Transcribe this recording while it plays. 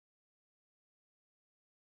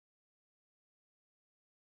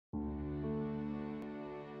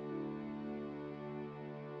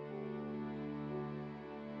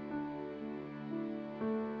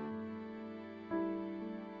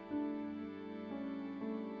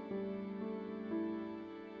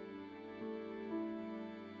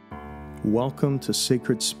Welcome to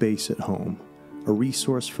Sacred Space at Home, a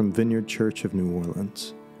resource from Vineyard Church of New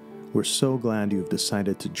Orleans. We're so glad you have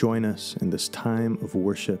decided to join us in this time of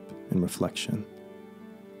worship and reflection.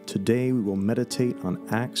 Today we will meditate on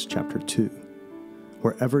Acts chapter 2.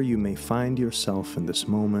 Wherever you may find yourself in this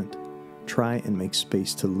moment, try and make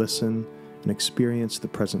space to listen and experience the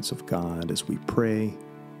presence of God as we pray,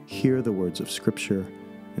 hear the words of Scripture,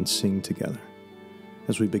 and sing together.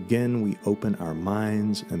 As we begin, we open our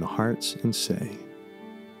minds and hearts and say,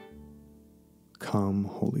 "Come,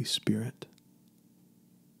 Holy Spirit."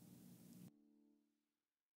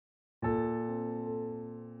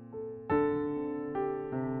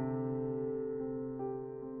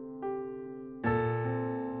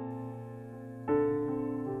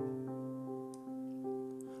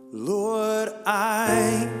 Lord,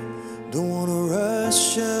 I don't want to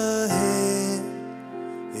rush ahead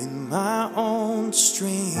in my own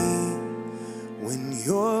strength when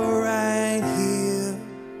you're right here.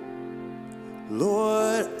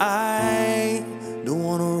 Lord, I don't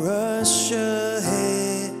want to rush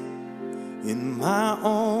ahead in my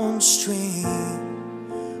own strength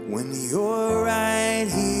when you're right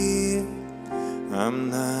here. I'm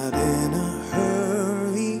not in a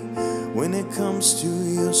hurry when it comes to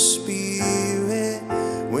your spirit,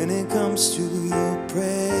 when it comes to your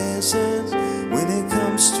presence, when it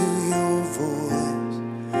comes to your voice.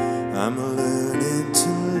 I'm learning to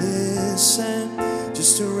listen,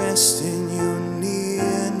 just to rest in your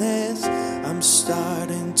nearness. I'm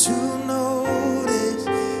starting to notice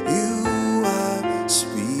you are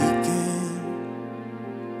speaking.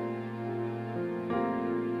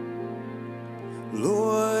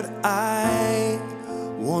 Lord, I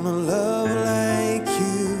wanna love like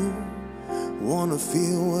you, wanna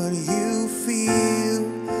feel what you feel,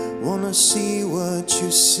 wanna see what you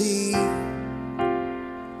see.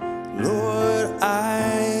 Lord,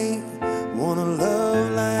 I wanna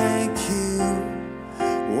love like you,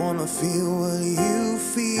 wanna feel what you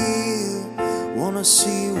feel, wanna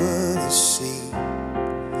see what you see.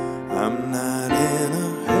 I'm not in a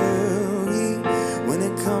hurry when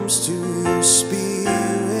it comes to your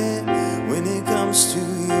spirit, when it comes to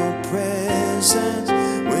your presence,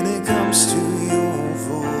 when it comes to your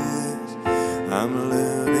voice. I'm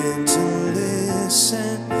learning to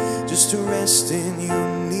listen, just to rest in your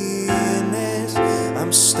nearness.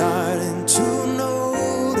 I'm starting to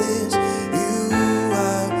notice you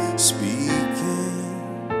are speaking.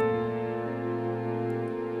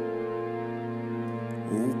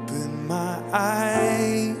 Open my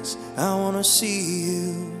eyes, I want to see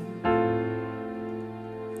you.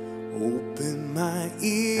 Open my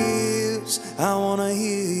ears, I want to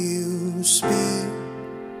hear you speak.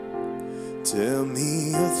 Tell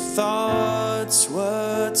me your thoughts,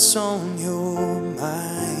 what's on your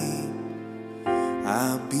mind.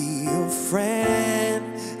 I'll be your friend,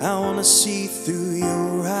 I want to see through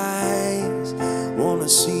your eyes, want to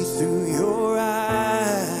see through your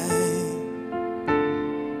eyes,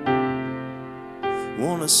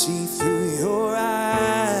 want to see through your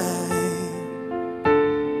eyes.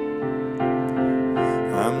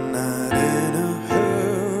 I'm not in a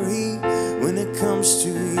hurry when it comes to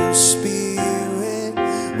your spirit,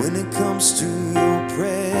 when it comes to your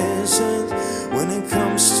presence, when it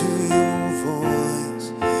comes to your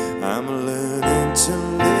voice. I'm learning to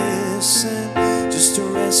listen, just to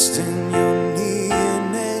rest in your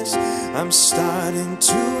nearness. I'm starting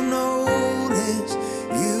to notice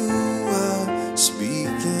you are speaking.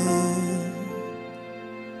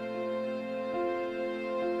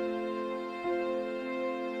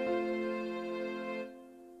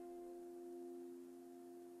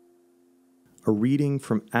 A reading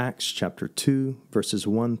from Acts chapter 2, verses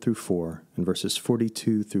 1 through 4, and verses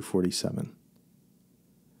 42 through 47.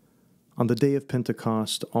 On the day of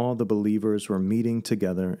Pentecost, all the believers were meeting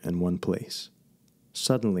together in one place.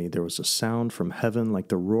 Suddenly there was a sound from heaven like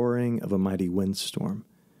the roaring of a mighty windstorm,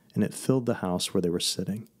 and it filled the house where they were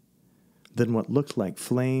sitting. Then what looked like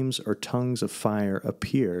flames or tongues of fire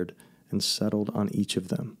appeared and settled on each of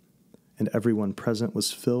them. And everyone present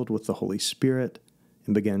was filled with the Holy Spirit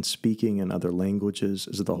and began speaking in other languages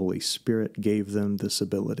as the Holy Spirit gave them this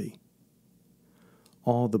ability.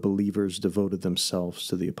 All the believers devoted themselves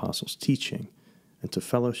to the apostles' teaching and to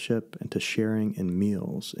fellowship and to sharing in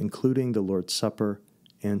meals, including the Lord's Supper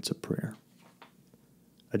and to prayer.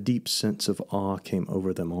 A deep sense of awe came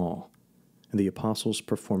over them all, and the apostles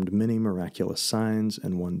performed many miraculous signs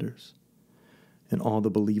and wonders. And all the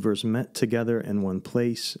believers met together in one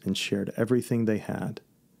place and shared everything they had.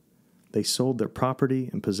 They sold their property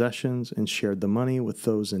and possessions and shared the money with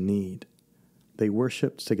those in need. They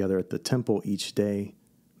worshiped together at the temple each day,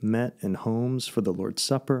 met in homes for the Lord's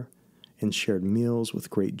Supper,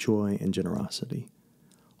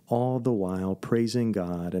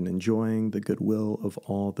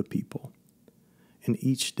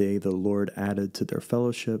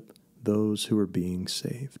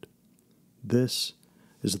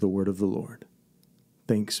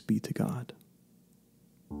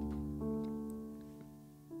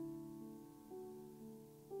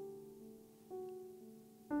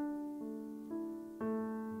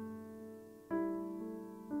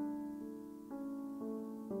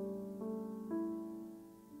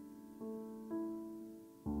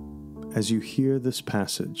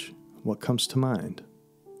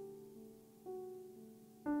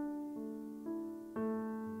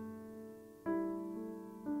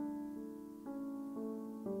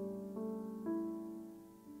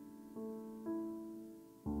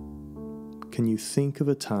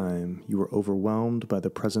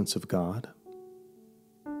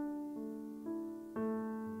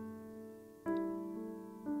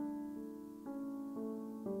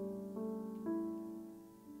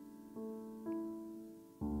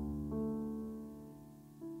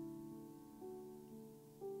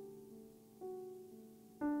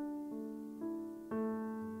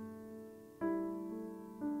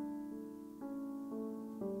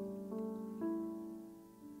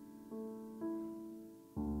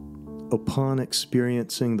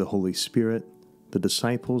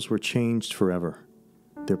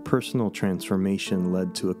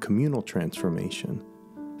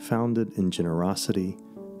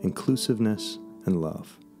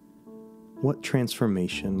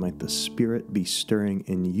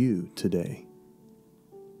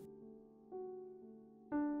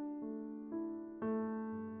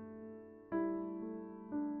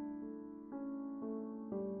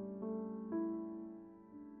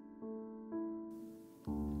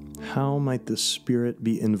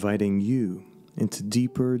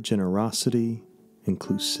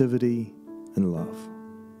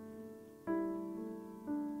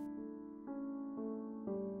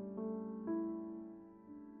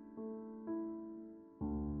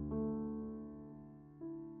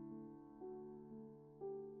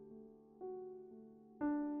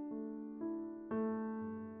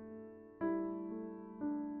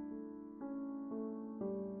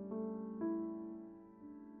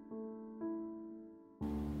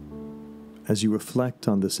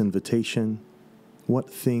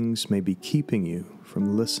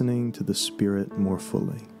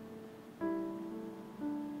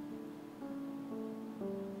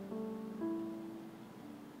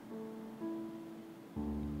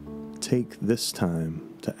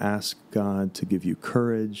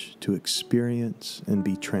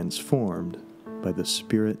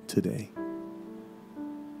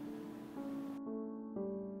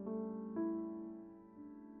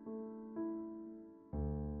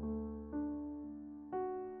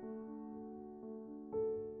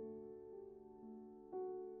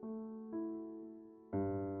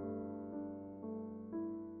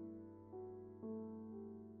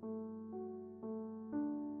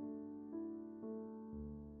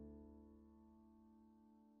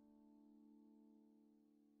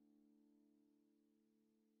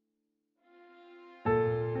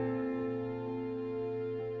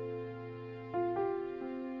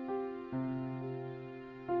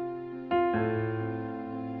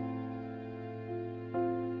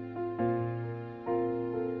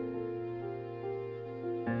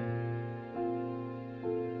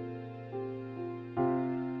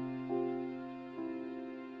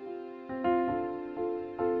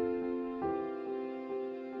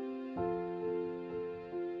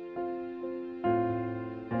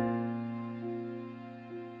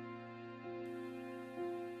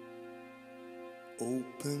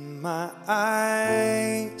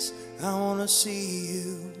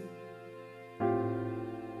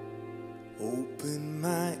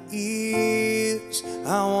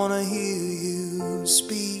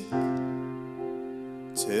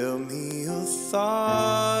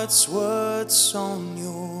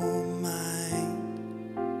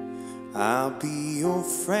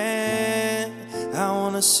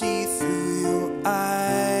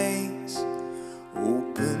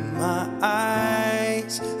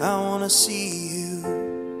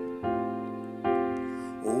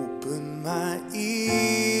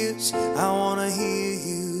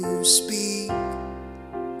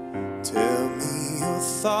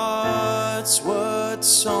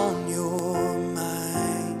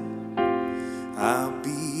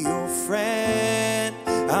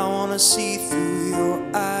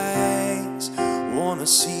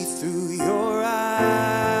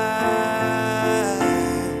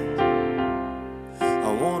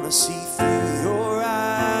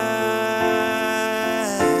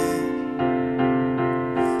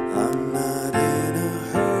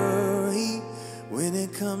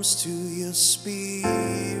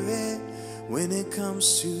 Spirit, when it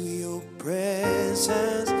comes to your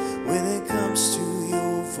presence, when it comes to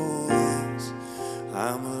your voice.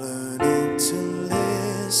 I'm learning to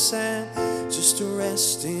listen, just to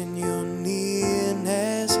rest in your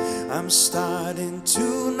nearness. I'm starting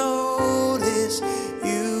to notice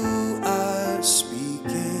you are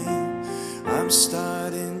speaking. I'm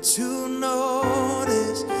starting to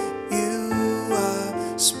notice you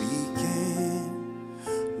are speaking.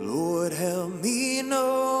 Lord, help me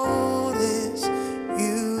notice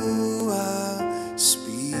you are speaking.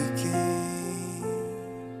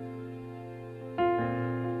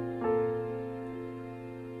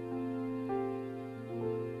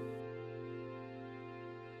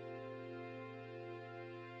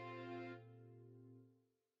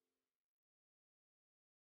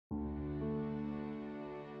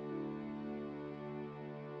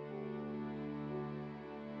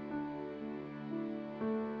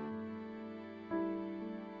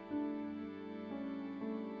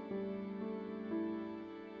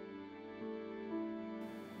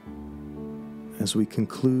 As we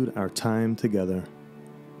conclude our time together,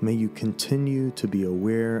 may you continue to be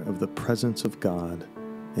aware of the presence of God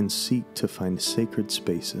and seek to find sacred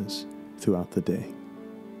spaces throughout the day.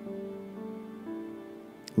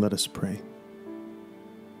 Let us pray.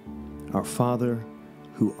 Our Father,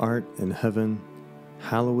 who art in heaven,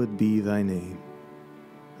 hallowed be thy name.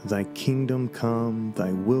 Thy kingdom come,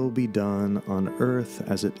 thy will be done on earth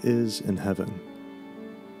as it is in heaven.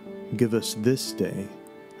 Give us this day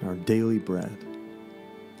our daily bread,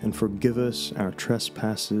 and forgive us our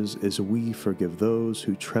trespasses as we forgive those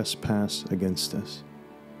who trespass against us.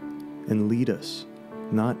 And lead us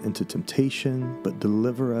not into temptation, but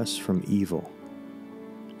deliver us from evil.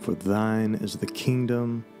 For thine is the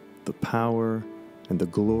kingdom, the power, and the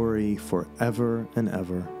glory forever and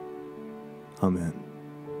ever. Amen.